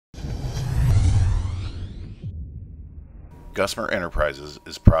Gusmer Enterprises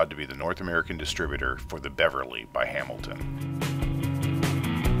is proud to be the North American distributor for the Beverly by Hamilton.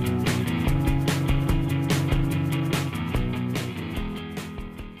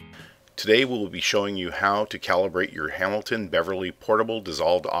 Today we will be showing you how to calibrate your Hamilton Beverly portable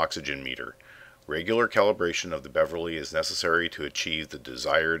dissolved oxygen meter. Regular calibration of the Beverly is necessary to achieve the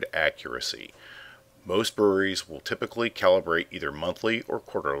desired accuracy. Most breweries will typically calibrate either monthly or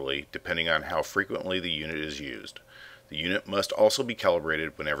quarterly depending on how frequently the unit is used. The unit must also be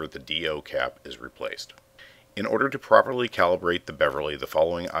calibrated whenever the DO cap is replaced. In order to properly calibrate the Beverly, the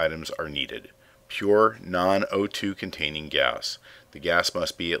following items are needed. Pure, non-O2 containing gas. The gas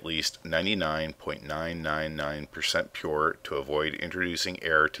must be at least 99.999% pure to avoid introducing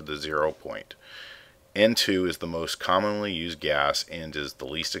air to the zero point. N2 is the most commonly used gas and is the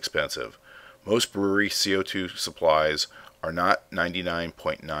least expensive. Most brewery CO2 supplies are not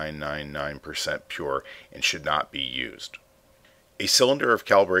 99.999% pure and should not be used. A cylinder of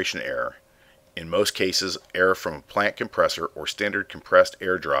calibration air. In most cases, air from a plant compressor or standard compressed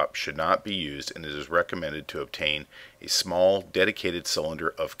air drop should not be used, and it is recommended to obtain a small, dedicated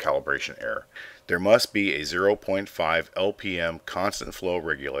cylinder of calibration air. There must be a 0.5 LPM constant flow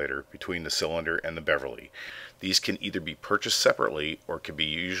regulator between the cylinder and the Beverly. These can either be purchased separately or can be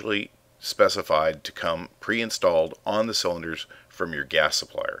usually specified to come pre-installed on the cylinders from your gas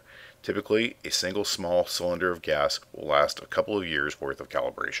supplier. Typically, a single small cylinder of gas will last a couple of years worth of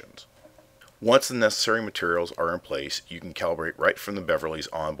calibrations. Once the necessary materials are in place, you can calibrate right from the Beverly's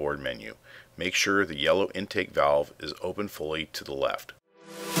onboard menu. Make sure the yellow intake valve is open fully to the left.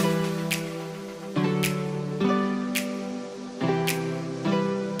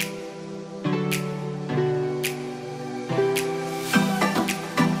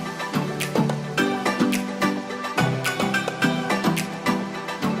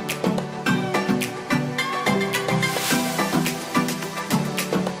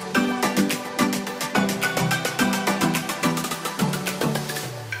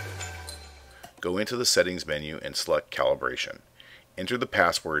 Go into the settings menu and select calibration. Enter the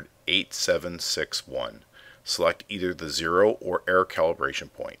password 8761. Select either the zero or air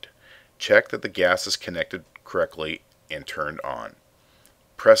calibration point. Check that the gas is connected correctly and turned on.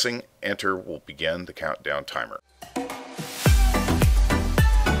 Pressing enter will begin the countdown timer.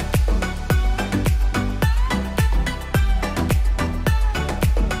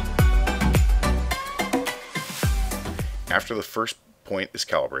 After the first point is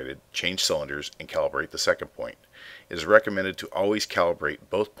calibrated, change cylinders and calibrate the second point. It is recommended to always calibrate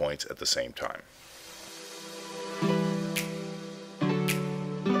both points at the same time.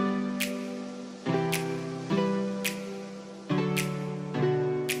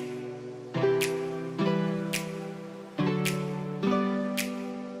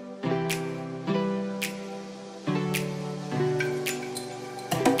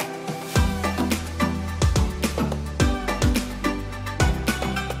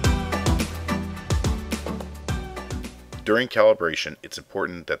 During calibration, it's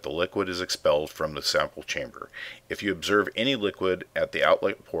important that the liquid is expelled from the sample chamber. If you observe any liquid at the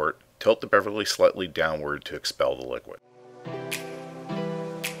outlet port, tilt the Beverly slightly downward to expel the liquid.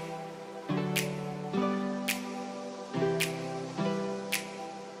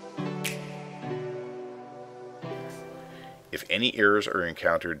 If any errors are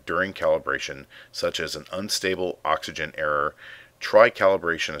encountered during calibration, such as an unstable oxygen error, try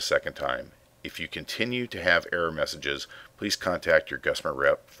calibration a second time. If you continue to have error messages, please contact your Gusmer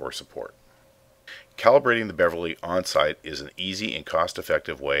rep for support. Calibrating the Beverly on-site is an easy and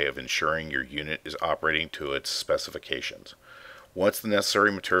cost-effective way of ensuring your unit is operating to its specifications. Once the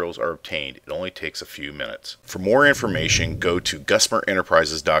necessary materials are obtained, it only takes a few minutes. For more information, go to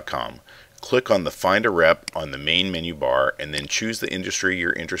gusmerenterprises.com. Click on the Find a Rep on the main menu bar and then choose the industry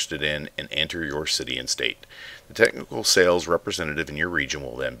you're interested in and enter your city and state. The technical sales representative in your region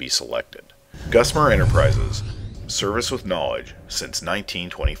will then be selected. Gusmer Enterprises, service with knowledge since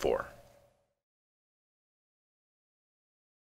 1924.